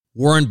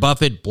Warren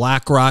Buffett,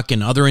 BlackRock,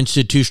 and other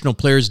institutional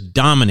players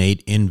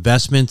dominate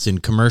investments in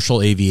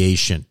commercial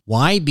aviation.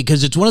 Why?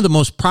 Because it's one of the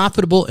most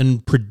profitable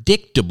and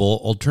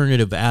predictable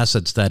alternative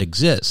assets that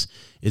exists,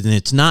 and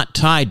it's not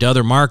tied to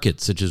other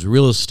markets such as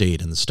real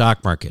estate and the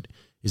stock market.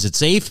 Is it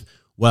safe?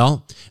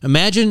 Well,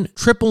 imagine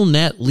triple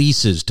net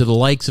leases to the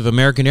likes of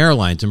American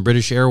Airlines and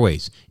British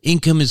Airways.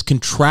 Income is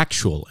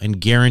contractual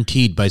and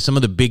guaranteed by some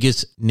of the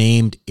biggest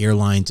named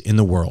airlines in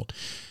the world.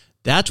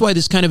 That's why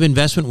this kind of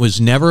investment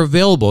was never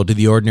available to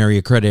the ordinary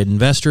accredited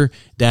investor.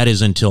 That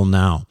is until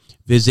now.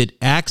 Visit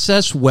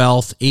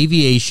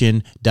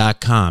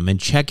accesswealthaviation.com and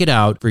check it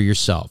out for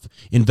yourself.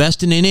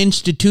 Invest in an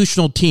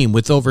institutional team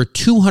with over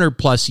 200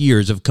 plus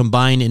years of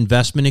combined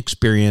investment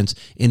experience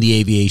in the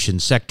aviation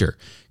sector.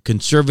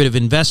 Conservative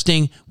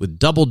investing with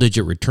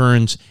double-digit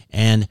returns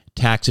and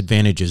tax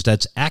advantages.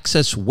 That's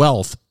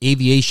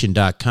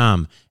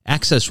accesswealthaviation.com.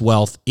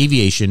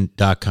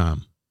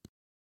 accesswealthaviation.com.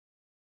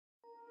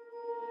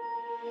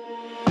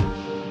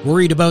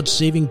 Worried about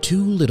saving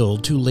too little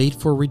too late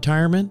for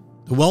retirement?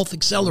 The Wealth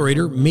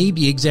Accelerator may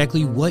be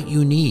exactly what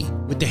you need.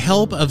 With the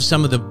help of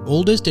some of the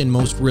oldest and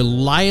most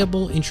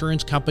reliable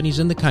insurance companies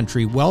in the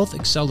country, Wealth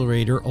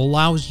Accelerator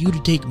allows you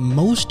to take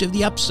most of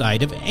the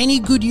upside of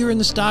any good year in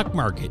the stock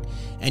market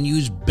and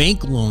use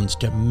bank loans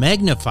to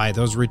magnify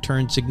those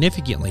returns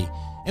significantly.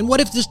 And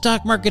what if the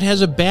stock market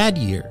has a bad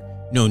year?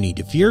 No need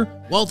to fear.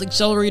 Wealth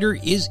Accelerator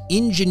is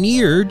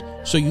engineered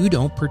so you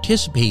don't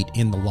participate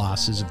in the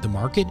losses of the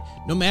market,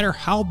 no matter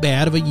how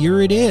bad of a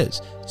year it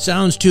is.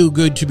 Sounds too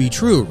good to be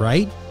true,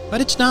 right? But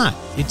it's not.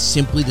 It's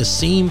simply the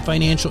same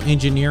financial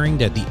engineering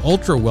that the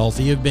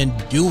ultra-wealthy have been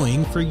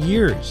doing for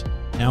years.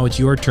 Now it's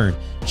your turn.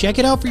 Check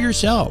it out for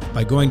yourself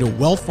by going to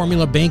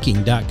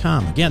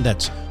wealthformulabanking.com. Again,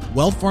 that's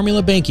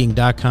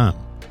wealthformulabanking.com.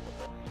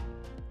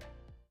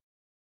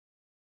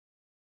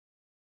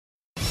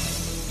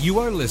 You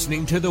are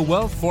listening to the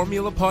Wealth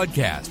Formula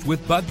Podcast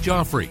with Buck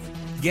Joffrey.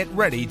 Get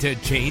ready to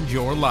change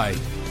your life.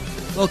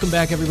 Welcome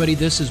back, everybody.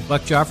 This is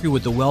Buck Joffrey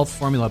with the Wealth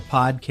Formula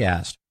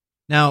Podcast.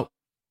 Now,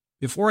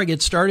 before I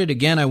get started,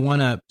 again, I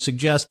want to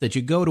suggest that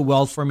you go to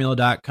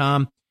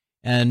wealthformula.com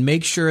and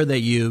make sure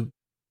that you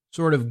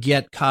sort of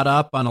get caught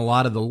up on a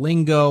lot of the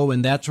lingo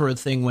and that sort of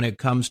thing when it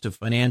comes to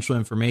financial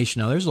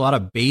information. Now, there's a lot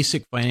of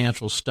basic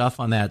financial stuff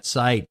on that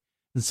site.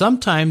 And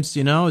sometimes,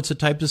 it's the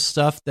type of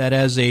stuff that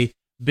as a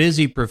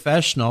busy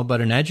professional, but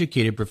an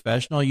educated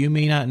professional, you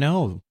may not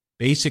know.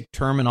 Basic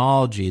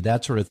terminology,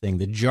 that sort of thing,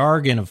 the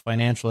jargon of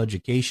financial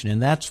education, and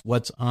that's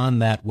what's on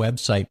that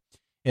website,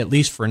 at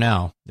least for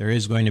now. There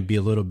is going to be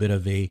a little bit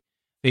of a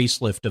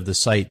facelift of the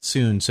site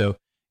soon, so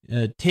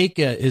take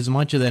as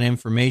much of that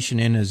information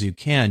in as you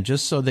can,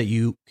 just so that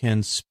you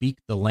can speak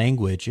the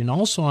language. And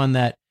also on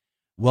that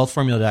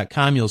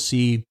wealthformula.com, you'll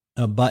see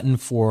a button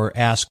for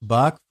Ask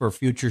Buck for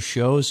future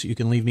shows. You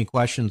can leave me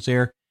questions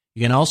there.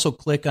 You can also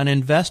click on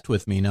Invest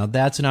with Me. Now,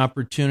 that's an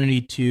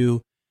opportunity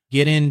to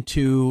get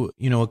into,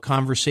 a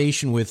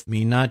conversation with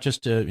me, not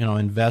just to,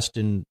 invest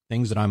in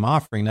things that I'm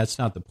offering. That's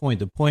not the point.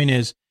 The point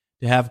is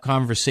to have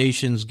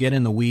conversations, get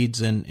in the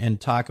weeds,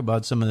 and talk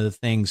about some of the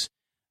things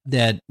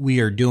that we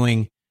are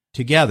doing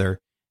together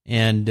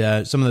and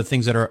some of the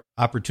things that are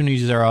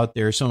opportunities that are out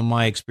there, some of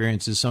my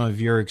experiences, some of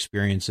your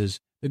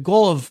experiences. The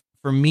goal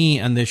for me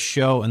on this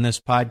show and this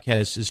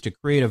podcast is to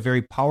create a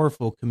very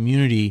powerful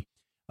community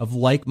of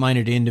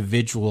like-minded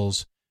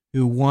individuals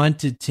who want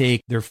to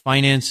take their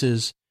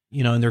finances,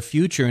 and their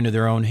future into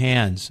their own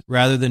hands,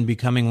 rather than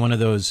becoming one of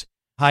those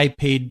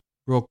high-paid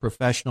broke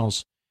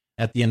professionals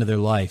at the end of their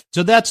life.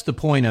 So that's the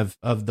point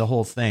of the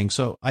whole thing.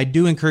 So I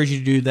do encourage you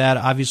to do that.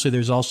 Obviously,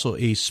 there's also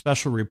a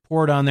special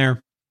report on there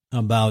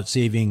about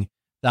saving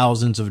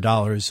thousands of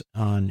dollars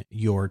on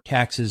your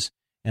taxes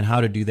and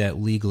how to do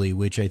that legally,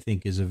 which I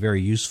think is a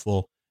very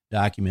useful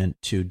document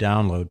to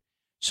download.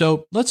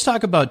 So let's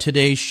talk about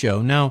today's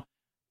show. Now,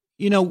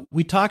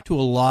 we talk to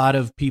a lot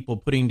of people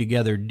putting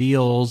together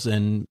deals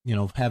and,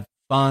 have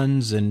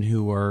funds and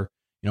who are,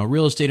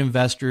 real estate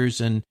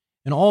investors and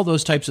all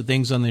those types of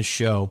things on this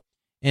show.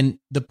 And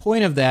the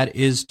point of that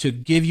is to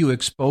give you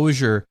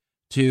exposure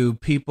to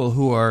people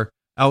who are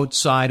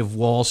outside of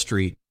Wall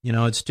Street.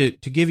 It's to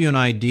give you an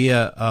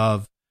idea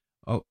of,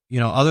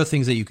 other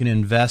things that you can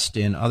invest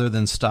in other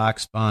than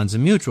stocks, bonds,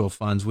 and mutual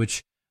funds,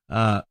 which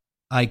I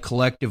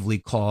collectively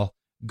call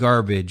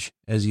garbage,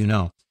 as you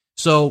know.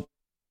 So,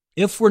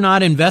 if we're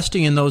not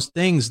investing in those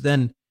things,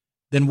 then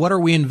what are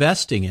we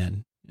investing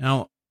in?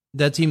 Now,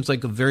 that seems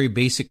like a very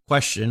basic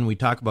question. We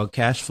talk about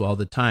cash flow all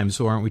the time,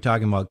 so aren't we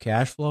talking about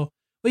cash flow?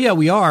 Well, yeah,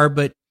 we are,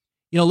 but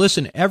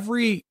listen,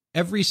 every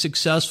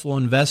successful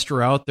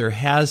investor out there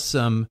has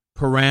some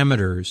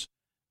parameters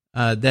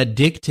that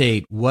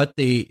dictate what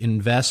they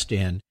invest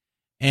in,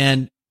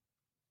 and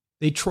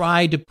they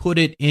try to put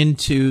it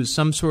into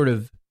some sort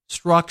of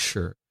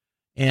structure.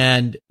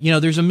 And,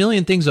 there's a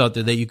million things out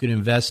there that you can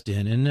invest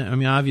in. And I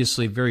mean,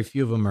 obviously, very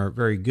few of them are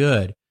very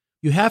good.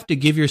 You have to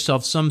give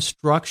yourself some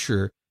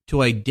structure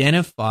to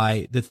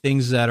identify the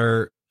things that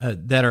are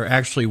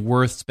actually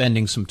worth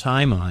spending some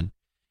time on.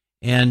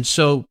 And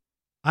so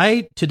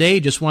I today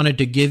just wanted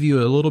to give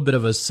you a little bit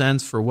of a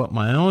sense for what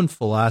my own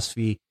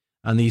philosophy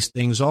on these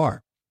things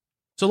are.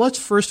 So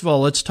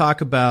let's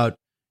talk about,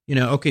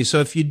 okay, so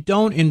if you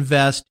don't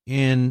invest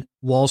in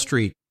Wall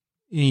Street,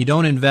 and you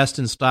don't invest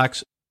in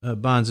stocks,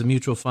 bonds, and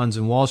mutual funds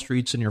in Wall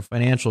Streets and your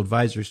financial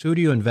advisors, who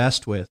do you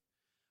invest with?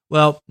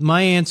 Well,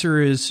 my answer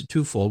is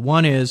twofold.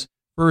 One is,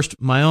 first,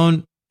 my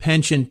own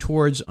penchant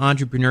towards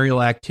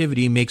entrepreneurial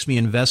activity makes me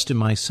invest in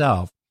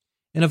myself.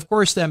 And of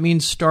course, that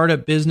means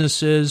startup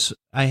businesses.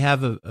 I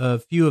have a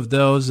few of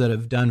those that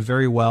have done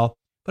very well.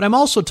 But I'm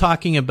also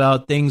talking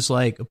about things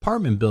like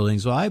apartment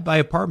buildings. Well, I buy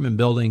apartment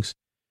buildings,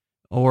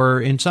 or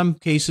in some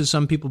cases,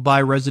 some people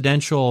buy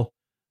residential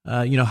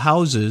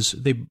houses.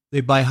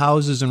 They buy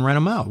houses and rent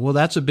them out. Well,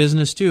 that's a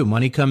business too.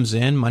 Money comes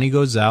in, money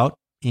goes out,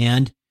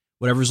 and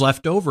whatever's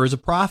left over is a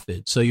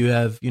profit. So you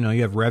have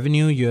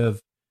revenue, you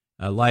have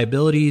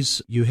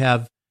liabilities, you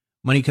have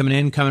money coming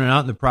in, coming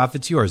out, and the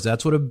profit's yours.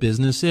 That's what a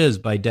business is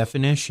by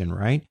definition,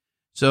 right?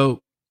 So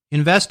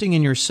investing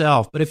in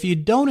yourself. But if you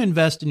don't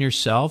invest in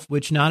yourself,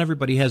 which not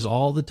everybody has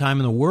all the time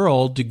in the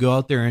world to go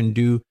out there and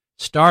do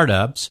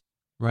startups,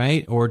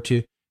 right? Or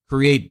to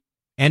create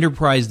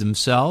enterprise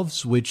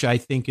themselves, which I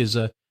think is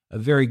a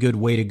very good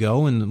way to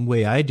go, and the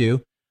way I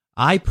do.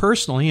 I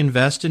personally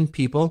invest in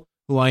people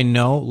who I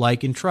know,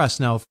 like, and trust.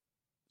 Now,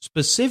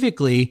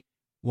 specifically,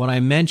 what I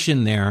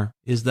mentioned there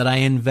is that I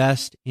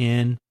invest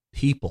in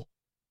people.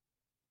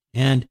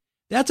 And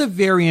that's a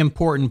very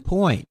important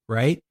point,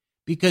 right?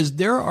 Because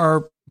there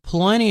are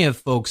plenty of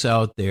folks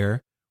out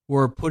there who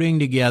are putting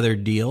together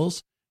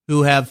deals,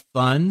 who have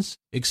funds,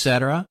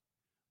 etc.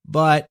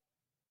 But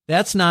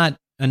that's not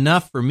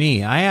enough for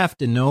me. I have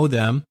to know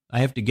them. I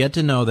have to get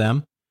to know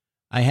them.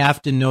 I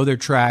have to know their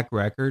track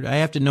record. I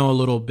have to know a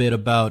little bit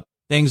about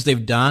things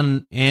they've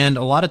done. And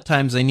a lot of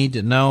times I need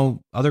to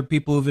know other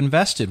people who've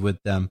invested with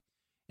them.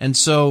 And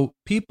so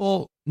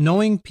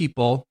knowing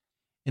people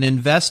and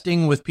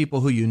investing with people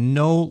who you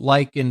know,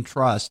 like, and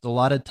trust, a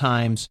lot of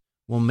times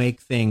will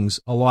make things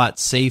a lot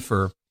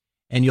safer.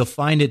 And you'll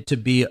find it to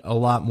be a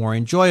lot more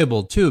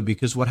enjoyable too,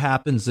 because what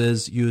happens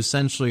is you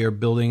essentially are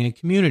building a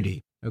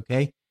community,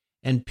 okay?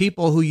 And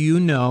people who you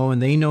know,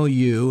 and they know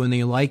you, and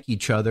they like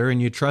each other,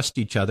 and you trust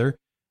each other,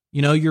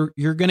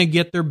 you're going to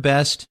get their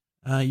best.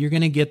 You're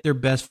going to get their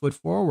best foot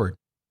forward.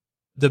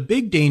 The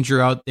big danger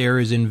out there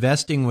is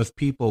investing with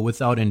people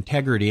without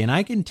integrity, and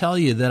I can tell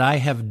you that I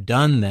have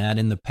done that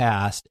in the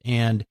past.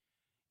 And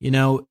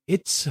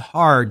it's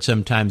hard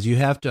sometimes. You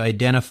have to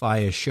identify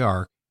a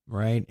shark,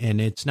 right?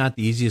 And it's not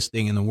the easiest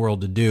thing in the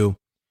world to do.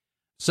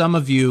 Some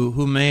of you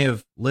who may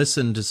have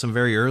listened to some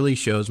very early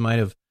shows might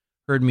have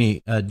heard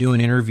me do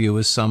an interview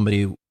with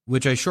somebody,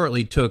 which I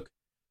shortly took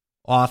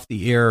off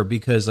the air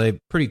because I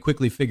pretty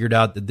quickly figured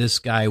out that this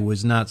guy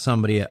was not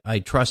somebody I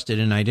trusted,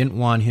 and I didn't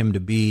want him to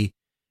be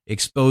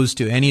exposed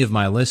to any of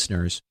my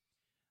listeners.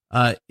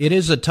 It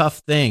is a tough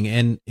thing,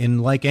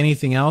 and like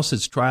anything else,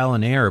 it's trial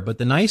and error. But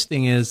the nice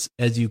thing is,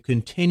 as you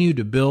continue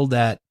to build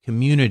that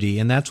community,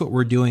 and that's what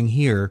we're doing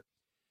here,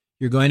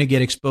 you're going to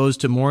get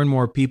exposed to more and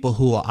more people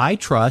who I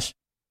trust.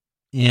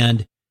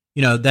 And,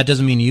 that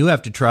doesn't mean you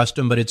have to trust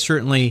them, but it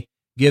certainly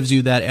gives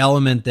you that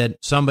element that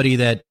somebody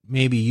that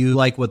maybe you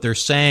like what they're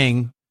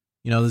saying,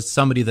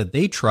 somebody that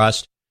they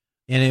trust,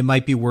 and it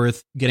might be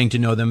worth getting to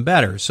know them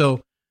better.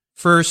 So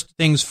first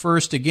things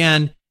first,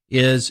 again,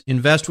 is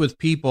invest with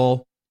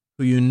people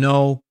who you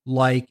know,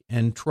 like,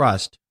 and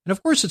trust. And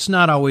of course, it's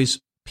not always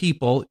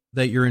people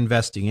that you're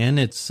investing in.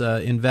 It's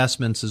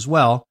investments as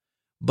well.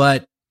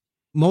 But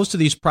most of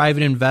these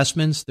private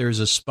investments, there's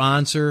a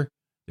sponsor,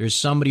 there's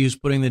somebody who's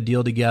putting the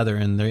deal together,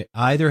 and they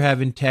either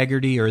have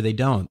integrity or they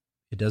don't.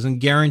 It doesn't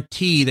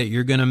guarantee that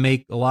you're going to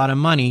make a lot of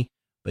money,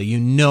 but you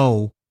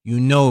know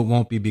it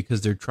won't be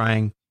because they're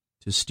trying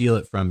to steal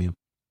it from you.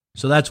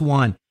 So that's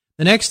one.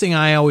 The next thing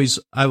I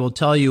will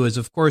tell you is,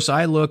 of course,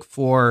 I look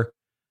for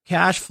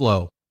cash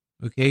flow.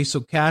 Okay, so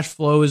cash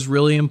flow is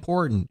really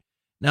important.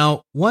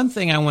 Now, one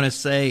thing I want to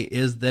say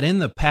is that in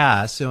the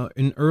past,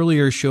 in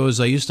earlier shows,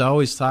 I used to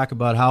always talk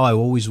about how I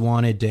always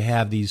wanted to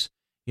have these,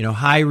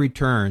 high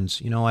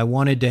returns. I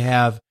wanted to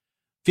have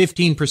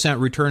 15%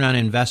 return on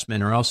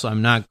investment, or else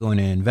I'm not going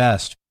to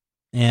invest.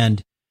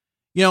 And,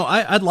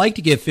 I'd like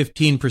to get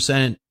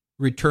 15%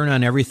 return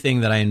on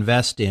everything that I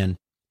invest in,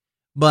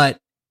 but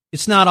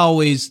it's not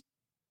always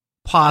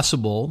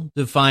possible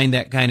to find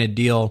that kind of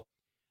deal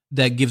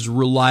that gives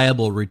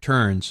reliable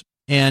returns.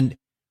 And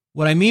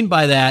what I mean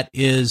by that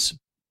is,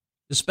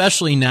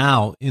 especially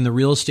now in the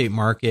real estate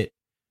market,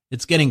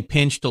 it's getting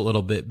pinched a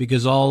little bit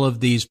because all of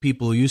these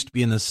people who used to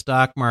be in the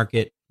stock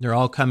market, they're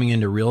all coming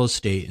into real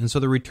estate. And so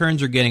the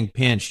returns are getting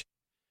pinched,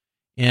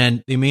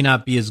 and they may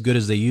not be as good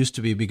as they used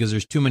to be because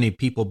there's too many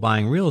people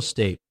buying real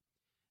estate.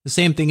 The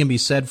same thing can be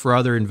said for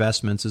other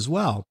investments as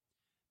well.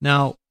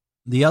 Now,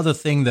 the other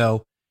thing,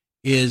 though,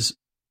 is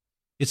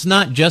it's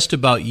not just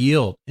about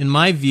yield. In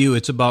my view,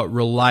 it's about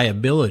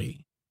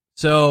reliability.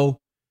 So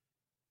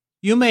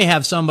you may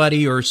have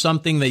somebody or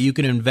something that you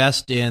can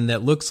invest in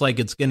that looks like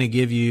it's going to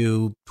give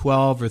you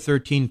 12 or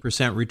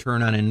 13%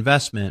 return on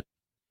investment.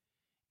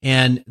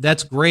 And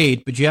that's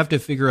great, but you have to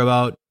figure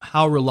out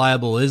how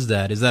reliable is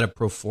that? Is that a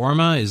pro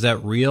forma? Is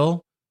that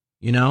real?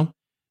 You know?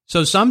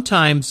 So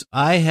sometimes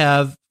I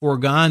have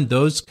foregone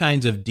those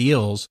kinds of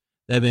deals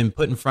that have been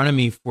put in front of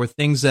me for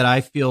things that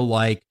I feel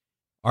like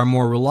are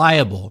more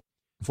reliable.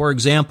 For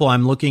example,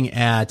 I'm looking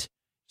at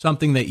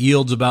something that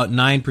yields about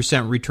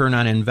 9% return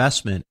on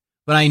investment,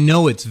 but I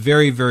know it's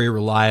very, very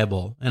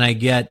reliable. And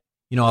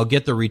I'll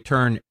get the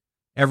return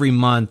every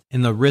month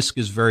and the risk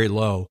is very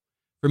low.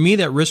 For me,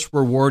 that risk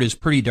reward is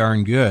pretty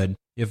darn good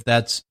if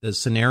that's the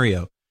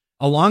scenario.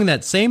 Along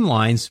that same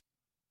lines,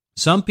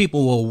 some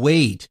people will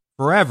wait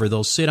forever.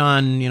 They'll sit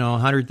on,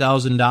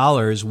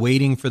 $100,000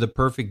 waiting for the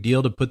perfect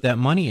deal to put that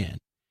money in.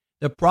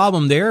 The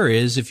problem there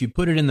is if you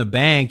put it in the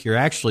bank, you're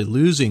actually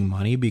losing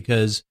money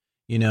because,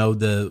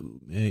 the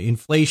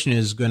inflation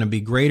is going to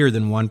be greater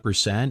than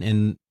 1%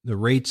 and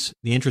the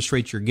interest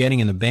rates you're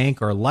getting in the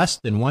bank are less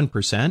than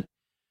 1%.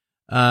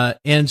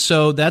 And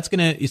so that's going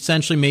to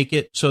essentially make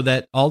it so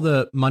that all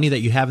the money that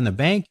you have in the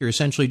bank, you're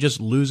essentially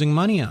just losing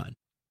money on.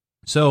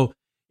 So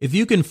if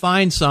you can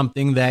find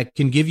something that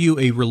can give you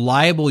a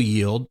reliable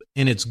yield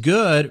and it's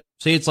good,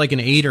 say it's like an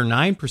 8 or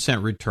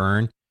 9%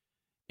 return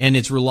and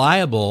it's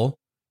reliable,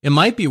 it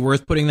might be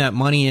worth putting that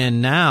money in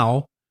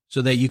now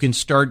so that you can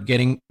start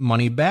getting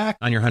money back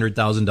on your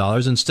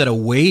 $100,000 instead of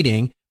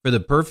waiting for the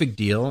perfect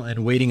deal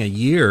and waiting a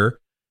year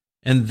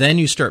and then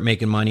you start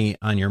making money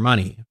on your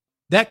money.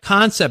 That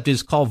concept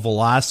is called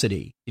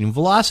velocity. And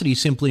velocity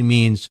simply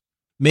means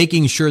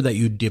making sure that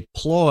you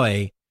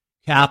deploy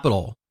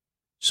capital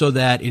so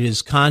that it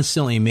is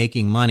constantly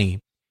making money.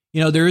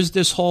 There is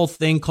this whole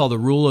thing called the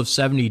rule of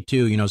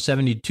 72.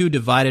 72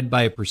 divided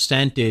by a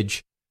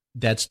percentage,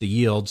 that's the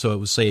yield. So it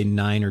would say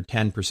 9 or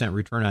 10%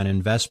 return on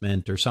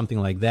investment or something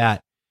like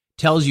that,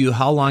 tells you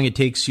how long it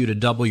takes you to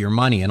double your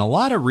money. And a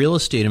lot of real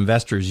estate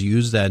investors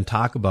use that and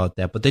talk about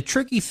that. But the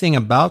tricky thing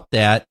about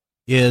that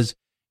is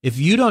if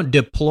you don't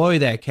deploy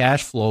that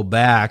cash flow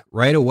back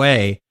right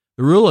away,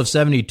 the rule of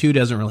 72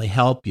 doesn't really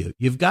help you.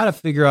 You've got to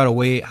figure out a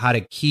way how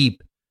to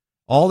keep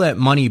all that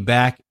money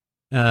back,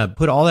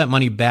 put all that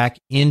money back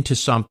into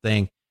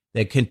something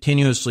that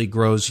continuously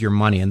grows your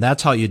money. And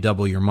that's how you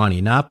double your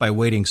money, not by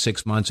waiting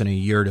 6 months and a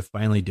year to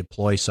finally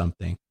deploy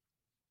something.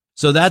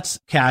 So that's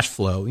cash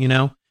flow,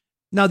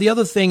 Now, the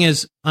other thing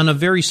is on a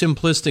very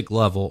simplistic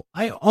level,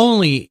 I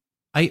only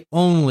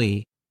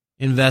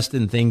invest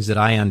in things that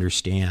I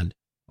understand.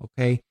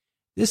 Okay.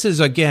 This is,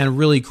 again,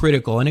 really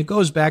critical. And it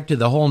goes back to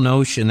the whole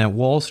notion that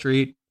Wall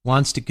Street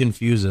wants to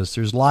confuse us.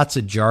 There's lots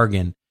of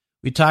jargon.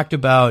 We talked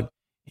about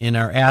in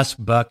our Ask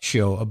Buck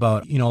show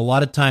about, a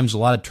lot of times a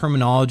lot of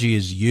terminology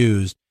is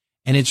used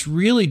and it's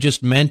really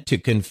just meant to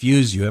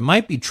confuse you. It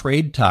might be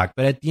trade talk,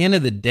 but at the end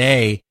of the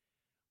day,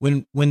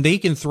 when they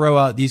can throw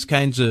out these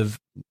kinds of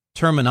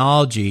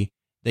terminology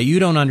that you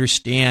don't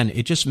understand,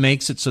 it just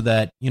makes it so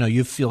that,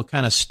 you feel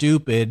kind of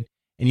stupid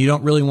and you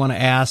don't really want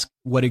to ask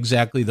what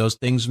exactly those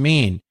things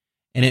mean.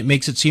 And it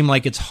makes it seem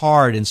like it's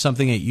hard and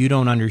something that you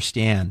don't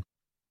understand.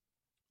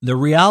 The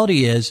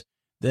reality is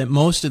that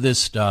most of this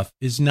stuff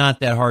is not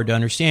that hard to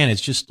understand.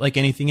 It's just like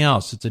anything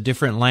else. It's a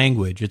different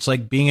language. It's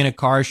like being in a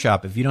car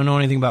shop. If you don't know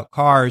anything about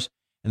cars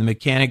and the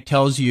mechanic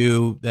tells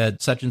you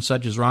that such and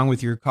such is wrong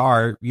with your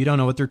car, you don't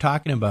know what they're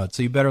talking about.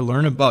 So you better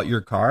learn about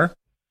your car.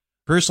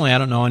 Personally, I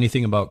don't know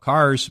anything about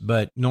cars,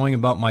 but knowing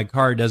about my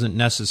car isn't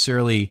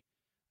necessarily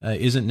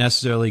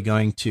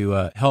going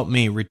to help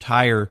me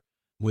retire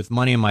with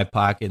money in my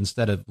pocket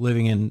instead of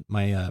living in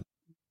my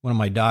one of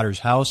my daughter's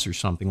house or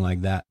something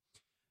like that.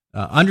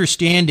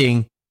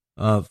 Understanding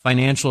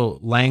financial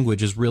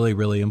language is really,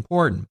 really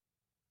important.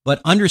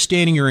 But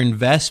understanding your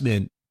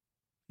investment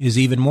is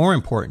even more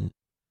important.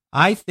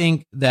 I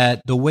think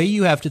that the way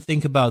you have to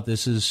think about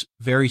this is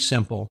very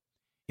simple.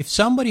 If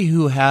somebody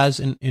who has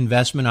an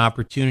investment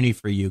opportunity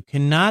for you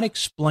cannot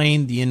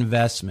explain the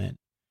investment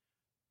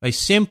by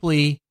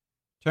simply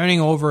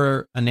turning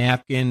over a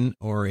napkin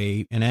or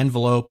an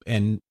envelope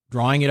and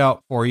drawing it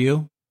out for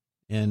you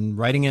and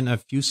writing in a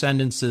few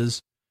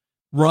sentences,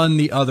 run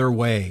the other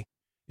way.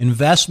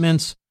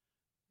 Investments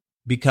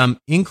become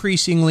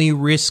increasingly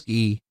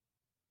risky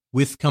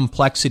with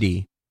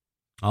complexity.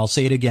 I'll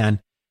say it again.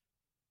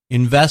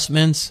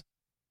 Investments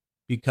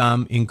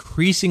become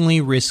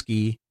increasingly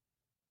risky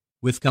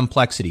with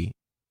complexity.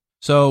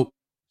 So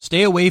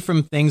stay away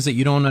from things that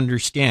you don't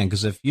understand,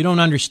 because if you don't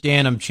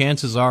understand them,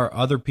 chances are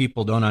other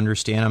people don't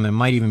understand them. It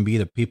might even be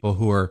the people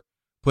who are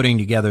putting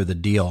together the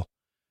deal.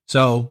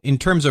 So in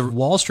terms of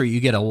Wall Street, you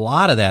get a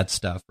lot of that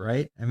stuff,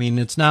 right? I mean,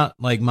 it's not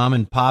like mom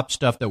and pop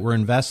stuff that we're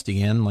investing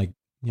in, like,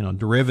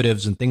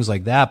 derivatives and things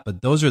like that.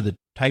 But those are the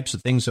types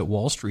of things that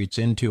Wall Street's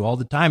into all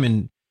the time.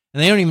 And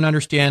they don't even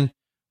understand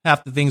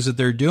half the things that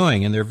they're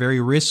doing. And they're very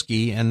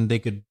risky, and they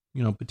could,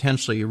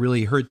 potentially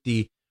really hurt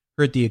the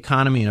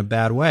economy in a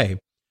bad way.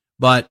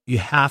 But you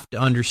have to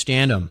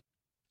understand them.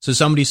 So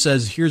somebody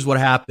says, here's what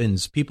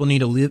happens. People need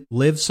to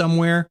live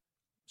somewhere.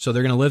 So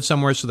they're going to live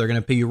somewhere. So they're going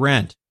to pay you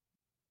rent.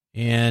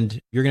 And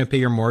you're going to pay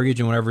your mortgage,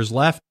 and whatever's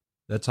left,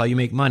 that's how you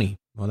make money.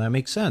 Well, that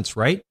makes sense,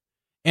 right?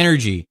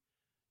 Energy.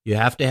 you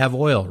have to have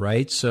oil,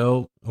 right?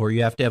 So, or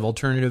you have to have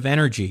alternative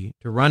energy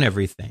to run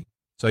everything.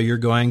 So you're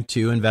going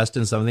to invest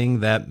in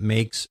something that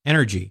makes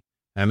energy.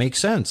 That makes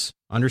sense.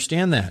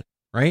 Understand that,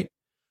 right?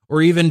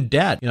 Or even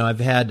debt. I've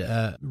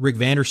had Rick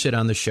Vandersit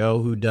on the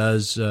show who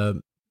does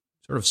sort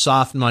of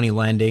soft money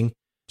lending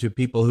to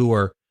people who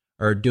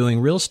are doing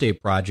real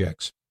estate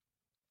projects.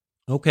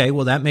 Okay,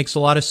 well, that makes a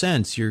lot of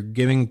sense. You're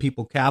giving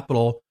people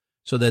capital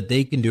so that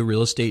they can do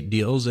real estate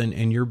deals,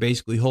 and you're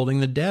basically holding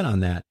the debt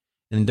on that,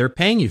 and they're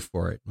paying you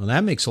for it. Well,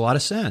 that makes a lot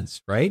of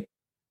sense, right?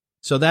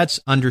 So that's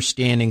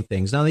understanding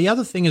things. Now, the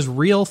other thing is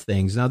real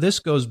things. Now, this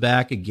goes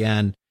back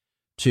again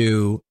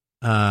to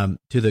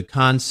the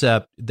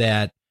concept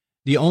that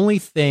the only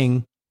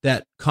thing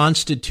that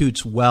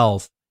constitutes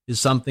wealth is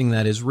something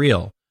that is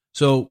real.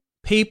 So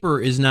paper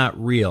is not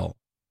real.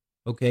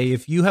 Okay,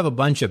 if you have a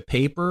bunch of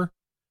paper,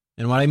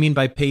 and what I mean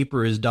by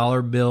paper is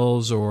dollar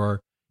bills or a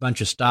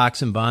bunch of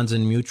stocks and bonds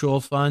and mutual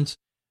funds,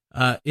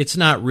 it's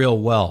not real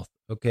wealth.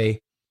 Okay,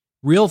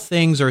 real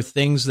things are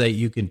things that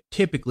you can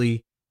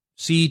typically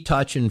see,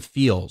 touch, and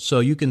feel. So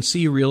you can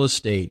see real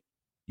estate,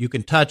 you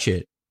can touch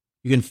it,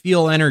 you can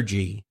feel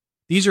energy.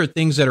 These are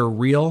things that are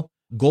real.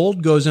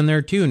 Gold goes in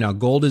there too. Now,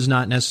 gold is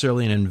not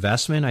necessarily an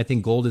investment. I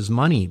think gold is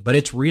money, but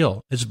it's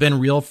real. It's been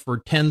real for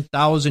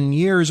 10,000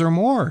 years or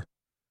more,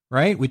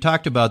 right? We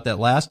talked about that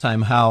last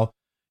time, how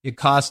it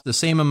costs the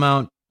same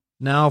amount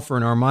now for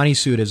an Armani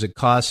suit as it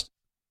cost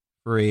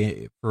for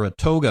a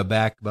toga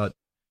back about,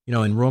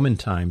 in Roman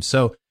times.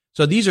 So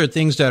these are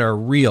things that are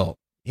real.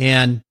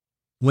 And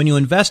when you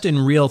invest in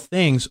real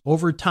things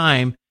over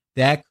time,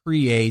 that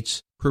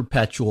creates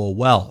perpetual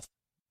wealth,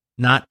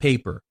 not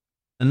paper.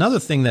 Another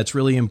thing that's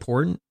really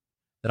important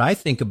that I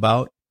think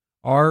about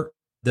are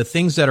the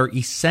things that are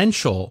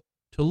essential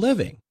to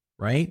living,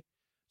 right?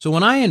 So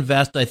when I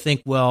invest, I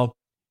think, well,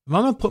 if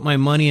I'm going to put my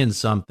money in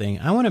something,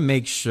 I want to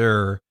make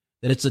sure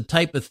that it's the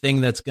type of thing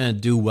that's going to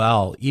do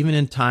well, even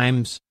in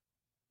times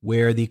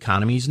where the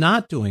economy is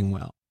not doing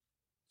well.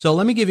 So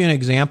let me give you an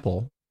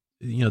example.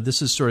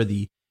 This is sort of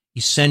the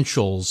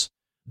essentials,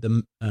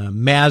 the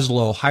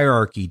Maslow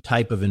hierarchy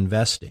type of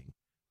investing,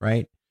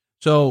 right?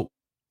 So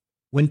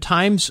when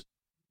times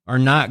are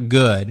not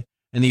good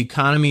and the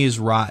economy is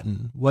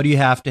rotten, what do you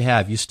have to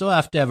have? You still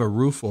have to have a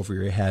roof over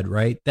your head,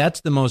 right?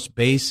 That's the most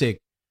basic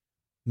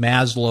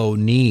Maslow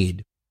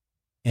need,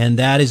 and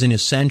that is an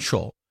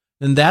essential.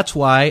 And that's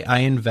why I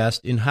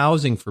invest in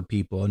housing for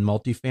people, in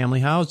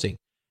multifamily housing.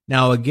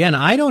 Now, again,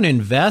 I don't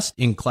invest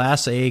in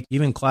Class A,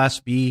 even Class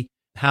B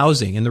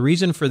housing. And the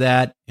reason for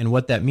that and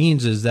what that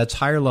means is that's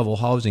higher level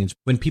housing. It's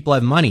when people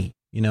have money,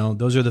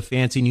 those are the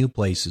fancy new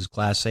places,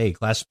 Class A.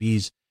 Class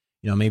B's,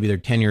 maybe they're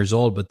 10 years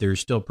old, but they're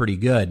still pretty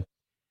good.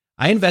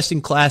 I invest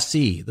in Class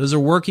C. Those are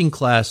working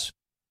class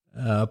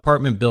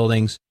apartment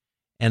buildings.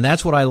 And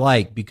that's what I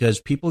like,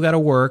 because people got to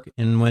work.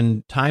 And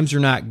when times are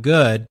not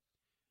good,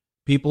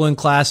 people in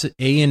Class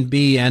A and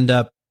B end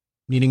up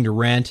needing to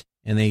rent,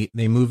 and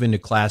they move into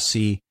Class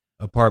C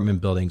apartment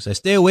buildings. I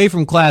stay away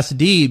from Class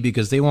D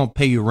because they won't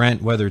pay you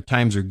rent whether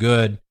times are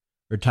good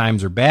or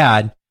times are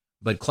bad.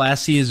 But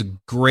Class C is a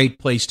great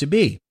place to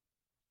be,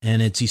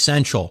 and it's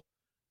essential.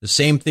 The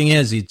same thing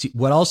is,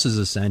 what else is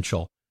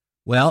essential?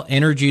 Well,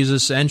 energy is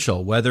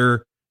essential.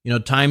 Whether,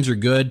 times are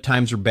good,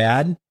 times are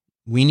bad,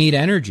 we need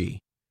energy.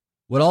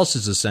 What else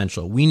is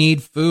essential? We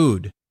need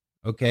food.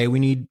 Okay, we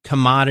need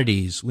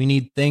commodities. We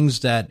need things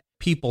that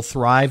people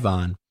thrive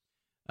on.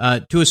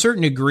 To a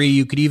certain degree,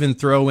 you could even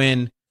throw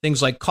in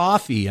things like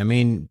coffee. I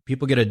mean,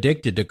 people get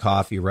addicted to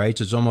coffee, right?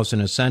 So it's almost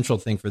an essential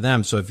thing for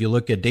them. So if you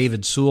look at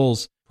David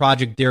Sewell's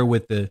project there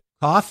with the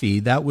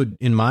coffee, that would,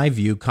 in my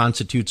view,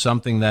 constitute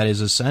something that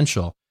is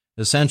essential.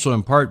 Essential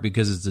in part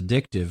because it's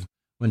addictive.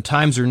 When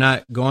times are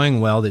not going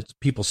well, that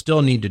people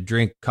still need to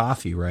drink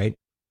coffee, right?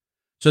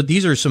 So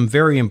these are some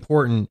very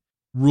important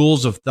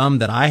rules of thumb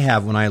that I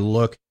have when I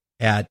look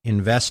at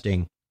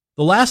investing.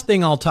 The last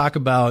thing I'll talk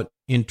about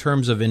in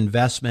terms of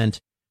investment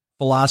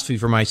philosophy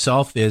for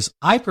myself is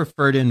I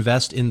prefer to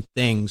invest in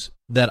things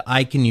that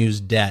I can use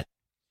debt.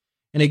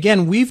 And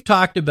again, we've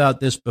talked about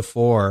this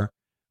before,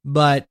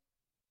 but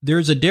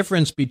there's a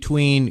difference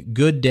between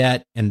good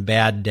debt and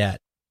bad debt.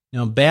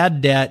 Now,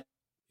 bad debt,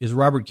 as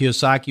Robert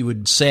Kiyosaki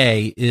would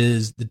say,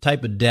 is the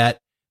type of debt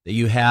that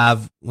you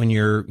have when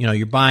you're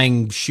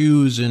buying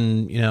shoes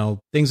and,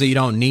 things that you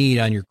don't need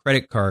on your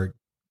credit card.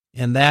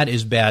 And that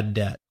is bad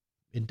debt.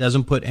 It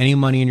doesn't put any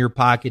money in your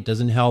pocket,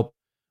 doesn't help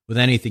with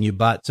anything. You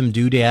bought some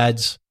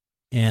doodads,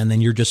 and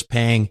then you're just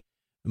paying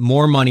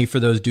more money for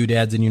those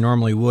doodads than you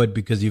normally would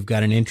because you've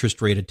got an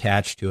interest rate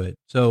attached to it.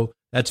 So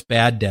that's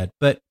bad debt.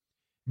 But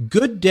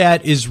good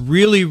debt is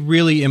really,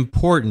 really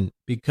important,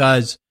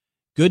 because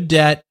good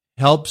debt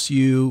helps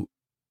you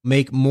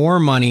make more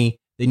money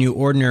than you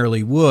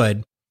ordinarily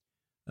would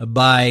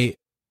by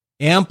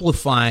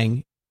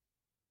amplifying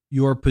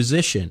your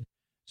position.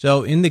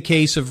 So in the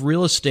case of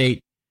real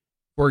estate,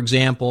 for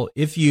example,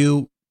 if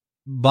you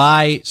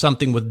buy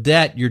something with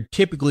debt, you're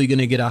typically going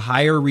to get a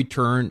higher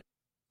return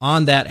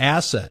on that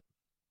asset.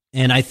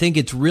 And I think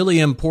it's really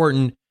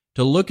important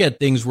to look at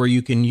things where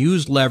you can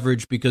use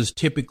leverage, because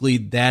typically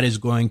that is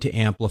going to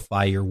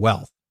amplify your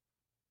wealth.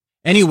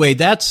 Anyway,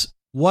 that's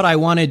what I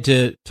wanted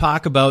to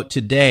talk about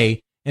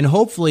today, and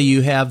hopefully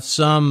you have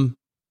some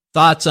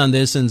thoughts on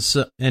this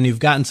and you've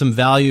gotten some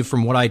value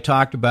from what I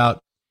talked about.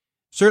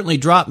 Certainly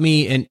drop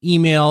me an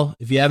email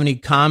if you have any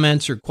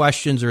comments or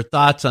questions or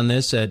thoughts on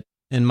this, and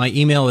my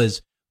email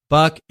is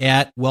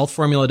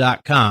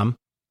buck@wealthformula.com.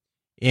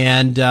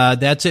 And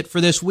that's it for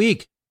this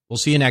week. We'll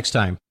see you next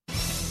time.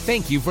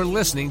 Thank you for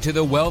listening to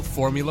the Wealth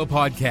Formula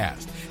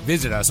Podcast.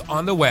 Visit us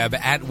on the web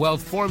at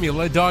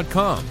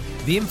wealthformula.com.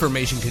 The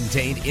information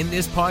contained in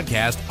this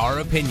podcast are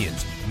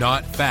opinions,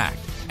 not fact.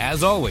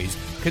 As always,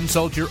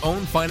 consult your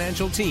own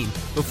financial team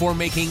before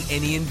making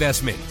any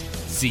investment.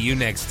 See you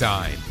next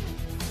time.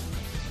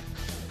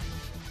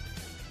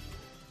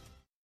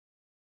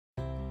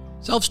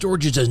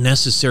 Self-storage is a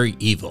necessary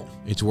evil.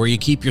 It's where you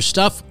keep your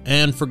stuff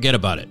and forget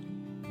about it.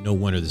 No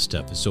wonder this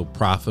stuff is so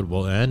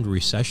profitable and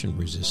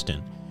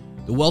recession-resistant.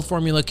 The Wealth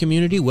Formula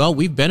community, well,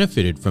 we've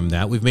benefited from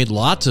that. We've made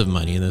lots of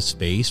money in this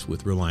space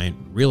with Reliant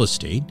Real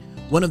Estate,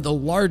 one of the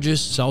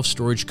largest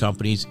self-storage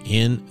companies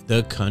in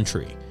the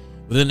country.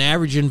 With an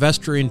average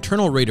investor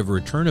internal rate of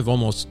return of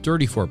almost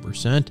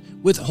 34%,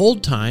 with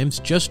hold times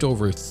just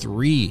over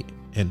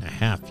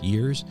 3.5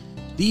 years,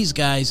 these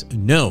guys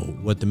know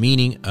what the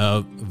meaning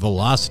of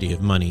velocity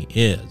of money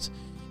is.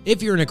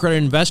 If you're an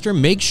accredited investor,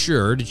 make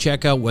sure to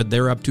check out what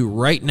they're up to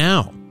right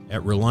now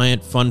at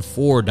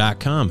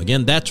ReliantFund4.com.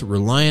 Again, that's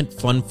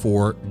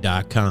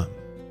ReliantFund4.com.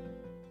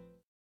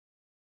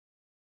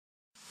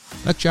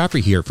 Buck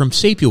Joffrey here from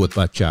Sapio with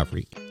Buck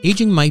Joffrey.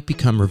 Aging might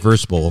become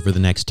reversible over the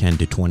next 10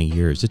 to 20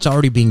 years. It's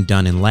already being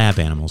done in lab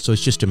animals, so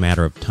it's just a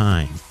matter of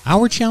time.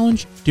 Our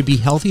challenge? To be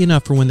healthy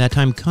enough for when that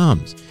time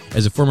comes.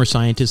 As a former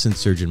scientist and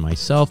surgeon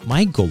myself,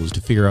 my goal is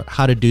to figure out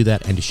how to do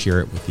that and to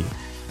share it with you.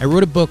 I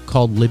wrote a book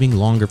called Living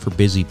Longer for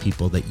Busy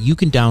People that you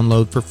can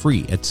download for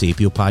free at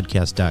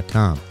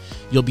sapiopodcast.com.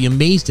 You'll be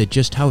amazed at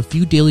just how a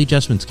few daily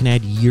adjustments can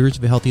add years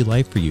of a healthy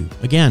life for you.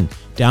 Again,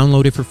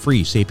 download it for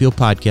free,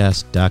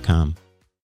 sapiopodcast.com.